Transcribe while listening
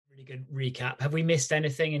Really good recap. Have we missed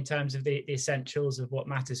anything in terms of the essentials of what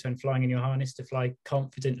matters when flying in your harness to fly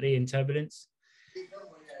confidently in turbulence?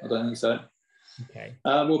 I don't think so. Okay.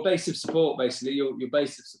 Well, base of support, basically, your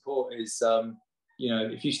base of support is, you know,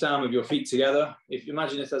 if you stand with your feet together, if you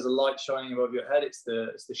imagine if there's a light shining above your head, it's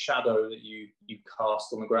the shadow that you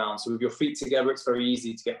cast on the ground. So with your feet together, it's very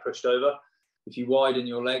easy to get pushed over. If you widen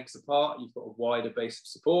your legs apart, you've got a wider base of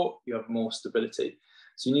support, you have more stability.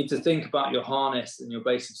 So you need to think about your harness and your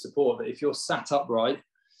base of support, that if you're sat upright,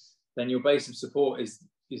 then your base of support is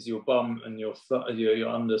your bum and your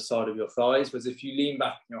underside of your thighs. Whereas if you lean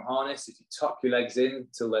back in your harness, if you tuck your legs in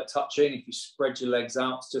till they're touching, if you spread your legs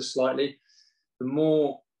out just slightly, the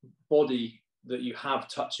more body that you have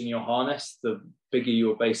touching your harness, the bigger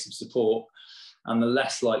your base of support and the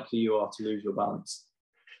less likely you are to lose your balance.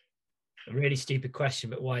 A really stupid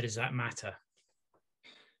question, but why does that matter?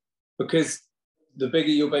 Because the bigger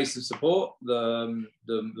your base of support, the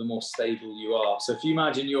more stable you are. So if you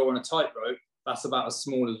imagine you're on a tightrope, that's about as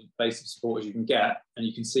small a base of support as you can get, and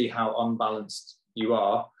you can see how unbalanced you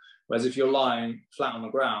are. Whereas if you're lying flat on the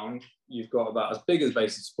ground, you've got about as big a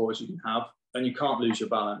base of support as you can have, and you can't lose your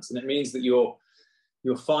balance. And it means that your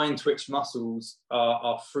fine twitch muscles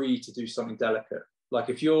are free to do something delicate. Like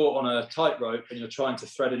if you're on a tightrope and you're trying to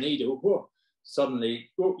thread a needle, whoa, suddenly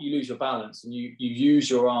you lose your balance and you use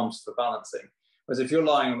your arms for balancing. Whereas if you're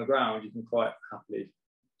lying on the ground, you can quite happily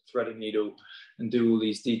thread a needle and do all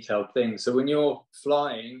these detailed things. So when you're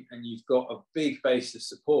flying and you've got a big base of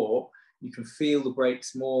support, you can feel the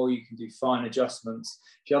brakes more, you can do fine adjustments.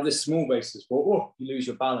 If you have this small base of support, whoa, you lose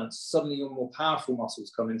your balance. Suddenly your more powerful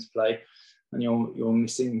muscles come into play and you're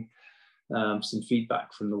missing some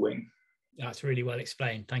feedback from the wing. That's really well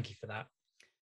explained. Thank you for that.